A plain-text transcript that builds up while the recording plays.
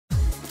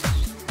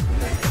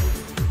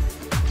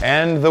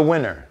And the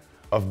winner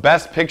of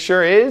Best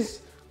Picture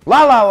is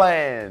La La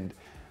Land.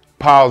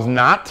 Pause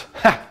not.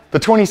 The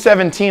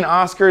 2017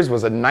 Oscars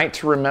was a night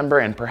to remember,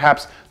 and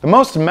perhaps the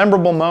most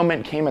memorable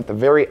moment came at the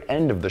very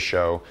end of the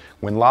show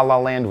when La La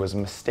Land was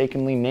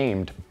mistakenly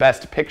named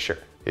Best Picture.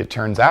 It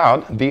turns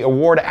out the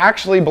award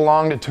actually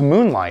belonged to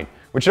Moonlight,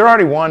 which had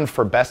already won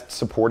for Best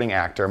Supporting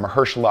Actor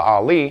Mahershala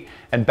Ali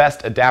and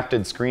Best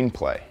Adapted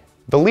Screenplay.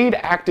 The lead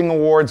acting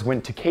awards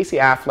went to Casey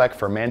Affleck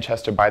for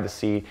Manchester by the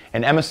Sea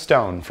and Emma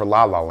Stone for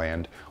La La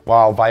Land,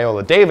 while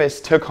Viola Davis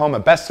took home a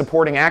Best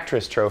Supporting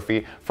Actress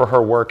trophy for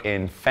her work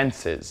in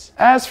Fences.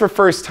 As for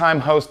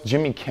first-time host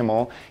Jimmy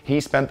Kimmel, he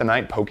spent the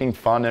night poking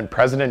fun at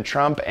President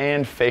Trump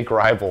and fake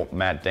rival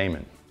Matt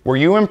Damon. Were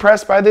you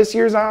impressed by this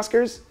year's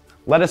Oscars?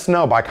 Let us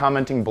know by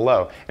commenting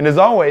below. And as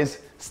always,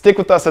 stick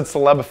with us at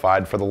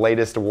Celebified for the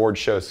latest award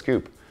show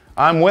scoop.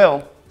 I'm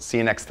Will. See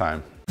you next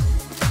time.